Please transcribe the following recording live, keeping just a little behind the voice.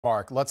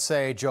Mark, let's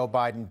say Joe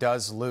Biden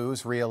does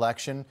lose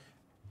re-election.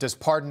 Does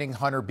pardoning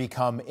Hunter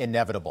become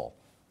inevitable?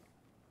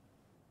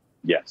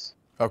 Yes.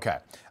 Okay.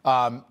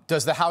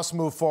 Does the House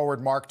move forward,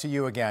 Mark, to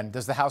you again,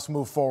 does the House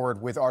move forward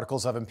with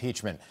articles of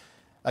impeachment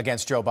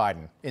against Joe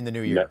Biden in the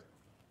new year?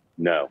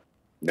 No.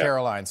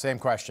 Caroline, same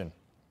question.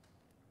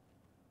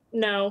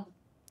 No.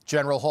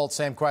 General Holt,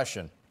 same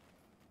question.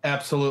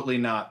 Absolutely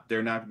not.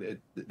 They're not.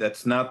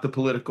 That's not the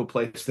political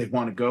place they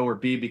want to go or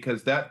be,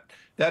 because that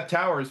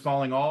tower is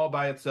falling all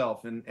by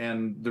itself,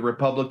 and the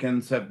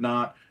Republicans have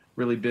not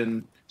really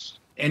been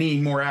any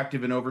more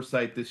active in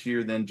oversight this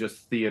year than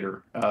just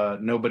theater.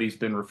 Nobody's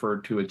been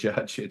referred to a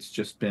judge. It's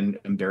just been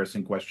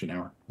embarrassing question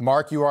hour.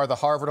 Mark, you are the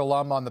Harvard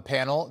alum on the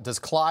panel. Does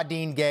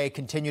Claudine Gay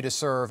continue to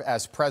serve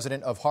as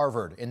president of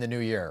Harvard in the new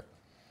year?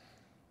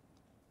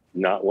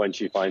 Not when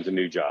she finds a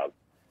new job.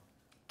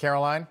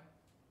 Caroline?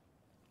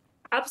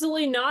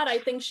 Absolutely not. I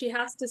think she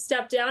has to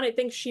step down. I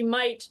think she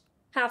might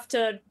have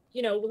to,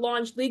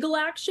 launch legal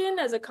action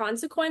as a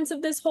consequence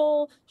of this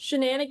whole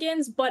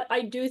shenanigans. But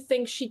I do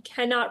think she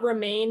cannot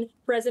remain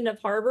president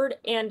of Harvard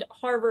and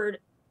Harvard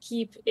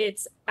keep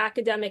its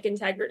academic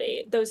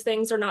integrity. Those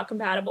things are not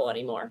compatible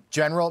anymore.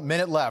 General,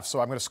 minute left, so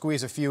I'm going to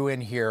squeeze a few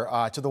in here.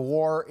 To the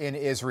war in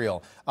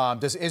Israel.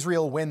 Does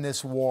Israel win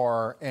this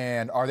war,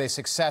 and are they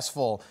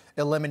successful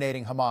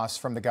eliminating Hamas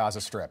from the Gaza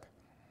Strip?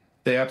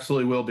 They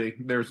absolutely will be.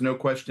 There's no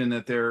question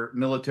that they're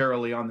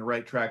militarily on the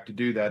right track to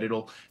do that.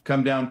 It'll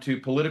come down to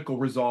political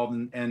resolve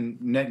and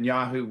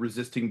Netanyahu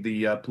resisting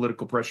the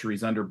political pressure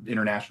he's under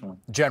internationally.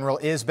 General,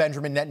 is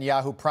Benjamin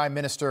Netanyahu prime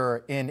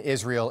minister in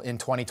Israel in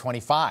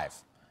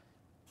 2025?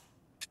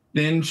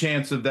 Thin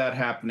chance of that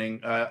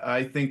happening.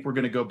 I think we're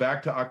going to go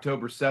back to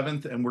October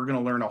 7th, and we're going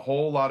to learn a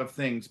whole lot of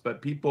things.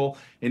 But people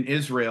in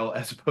Israel,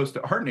 as opposed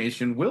to our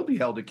nation, will be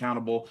held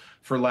accountable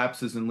for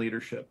lapses in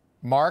leadership.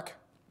 Mark?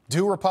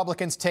 Do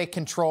Republicans take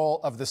control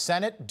of the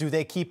Senate? Do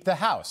they keep the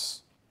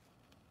House?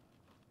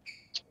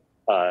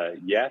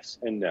 Yes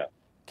and no.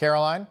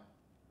 Caroline?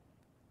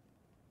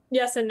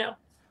 Yes and no.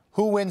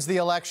 Who wins the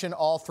election?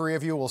 All three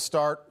of you. Will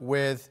start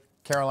with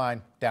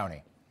Caroline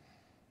Downey.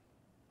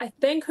 I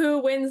think who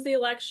wins the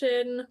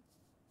election?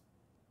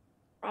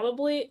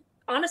 Probably,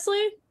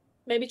 honestly,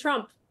 maybe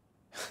Trump.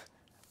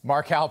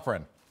 Mark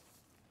Halperin.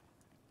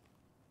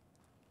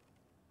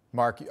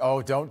 Mark,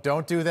 oh,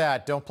 don't do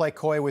that. Don't play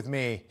coy with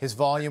me. His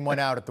volume went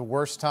out at the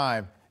worst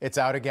time. It's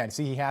out again.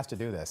 See, he has to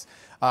do this.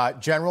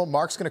 General,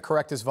 Mark's going to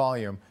correct his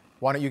volume.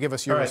 Why don't you give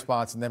us your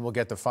response, and then we'll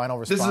get the final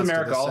response. This is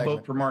America. To this I'll segment.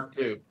 vote for Mark,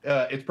 too.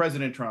 It's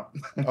President Trump.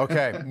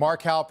 Okay.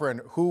 Mark Halperin,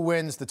 who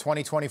wins the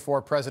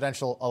 2024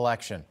 presidential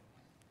election?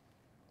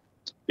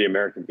 The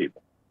American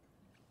people.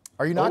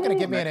 Are you not going to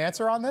give me an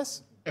answer on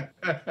this?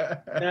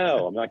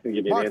 No, I'm not going to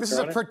give you Mark, an answer. this is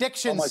a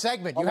prediction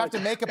segment. You have to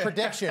make a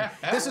prediction.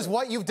 This is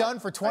what you've done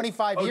for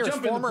 25 years.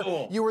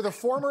 You were the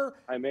former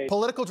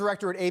political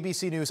director at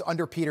ABC News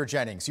under Peter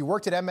Jennings. You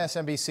worked at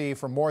MSNBC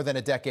for more than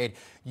a decade.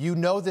 You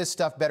know this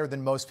stuff better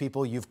than most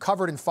people. You've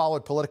covered and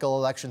followed political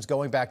elections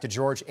going back to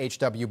George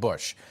H.W.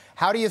 Bush.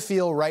 How do you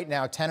feel right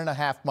now, 10 and a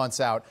half months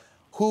out?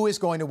 Who is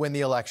going to win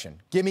the election?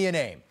 Give me a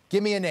name.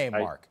 Give me a name,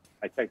 Mark.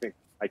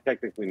 I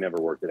technically never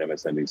worked at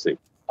MSNBC.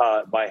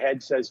 My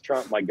head says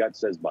Trump. My gut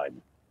says Biden.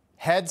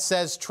 Head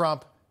says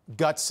Trump.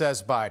 Gut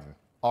says Biden.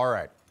 All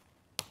right.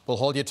 We'll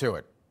hold you to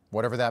it,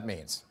 whatever that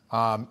means.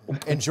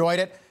 Enjoyed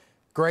it.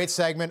 Great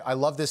segment. I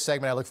love this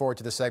segment. I look forward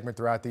to this segment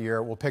throughout the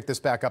year. We'll pick this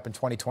back up in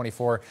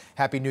 2024.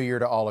 Happy New Year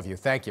to all of you.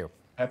 Thank you.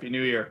 Happy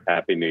New Year.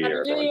 Happy New Year.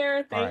 Happy New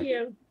Year. Thank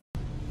you.